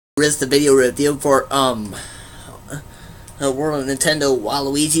Is the video review for World of Nintendo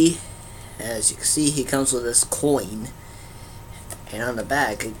Waluigi. As you can see, he comes with this coin, and on the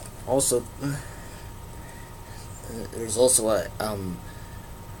back, it also there's also a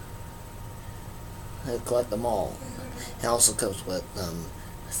collect them all. It also comes with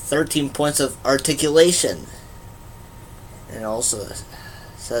 13 points of articulation, and it also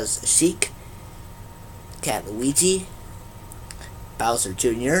says Sheik, Cat Luigi, Bowser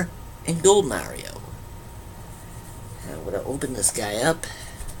Jr., and Gold Mario. And I'm gonna open this guy up.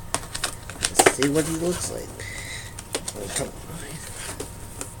 Let's see what he looks like.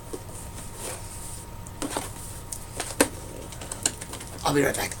 I'll be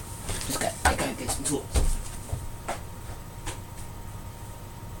right back. I gotta get some tools.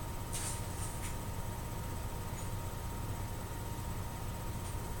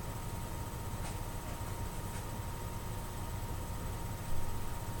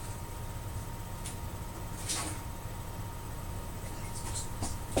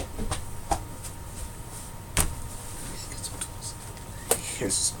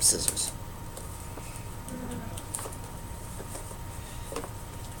 Here's some scissors.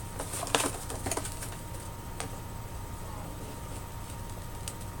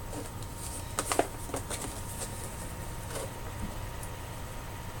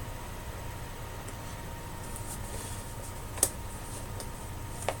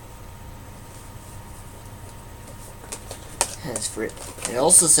 It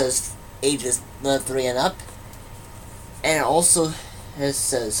also says ages 3 and up, and it also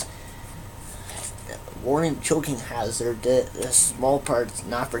says warning choking hazard, small parts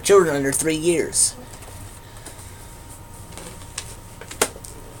not for children under 3 years.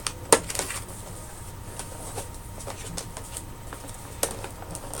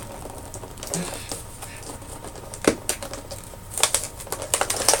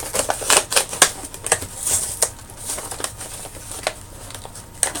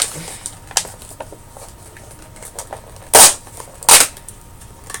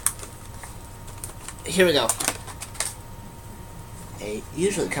 Here we go. It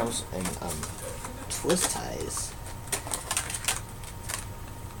usually comes in twist ties.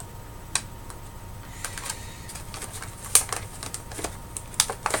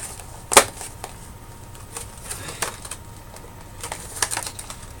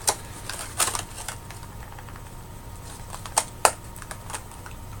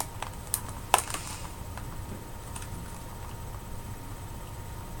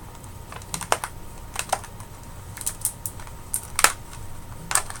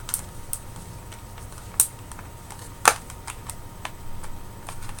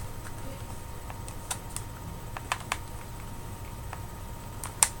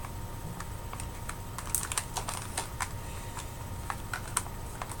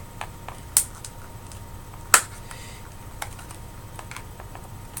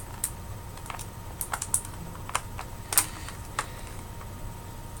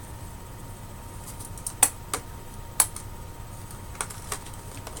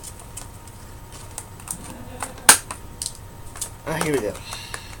 Here we go.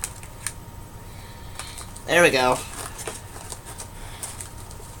 There we go.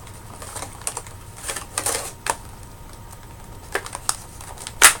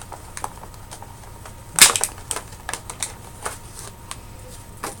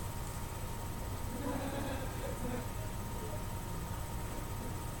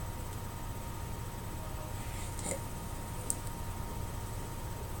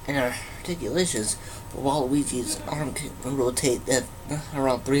 And our articulations, Waluigi's arm can rotate at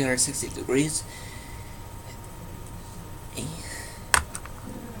around 360 degrees.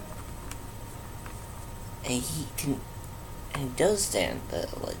 And he does stand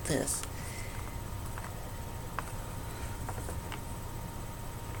like this.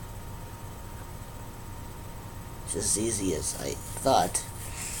 Just as easy as I thought.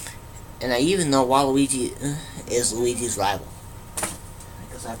 And I even know Waluigi is Luigi's rival.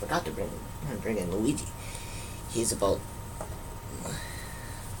 Because I forgot to bring in Luigi. He's about,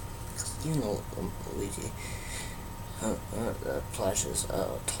 you know, Luigi. Plush is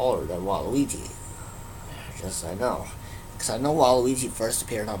taller than Waluigi. Just I know, because I know Waluigi first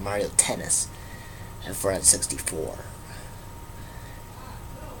appeared on Mario Tennis for N64.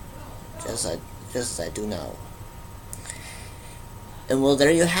 Just as I do know. And well, there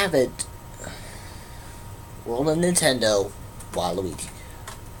you have it. World of Nintendo, Waluigi.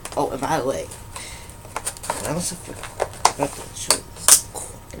 Oh, and by the way, I also forgot to show this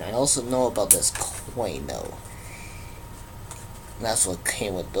coin. And I also know about this coin, though. And that's what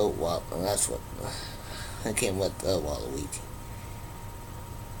came with the Waluigi.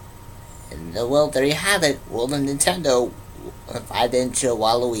 And well, there you have it. World of Nintendo 5-inch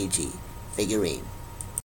Waluigi figurine.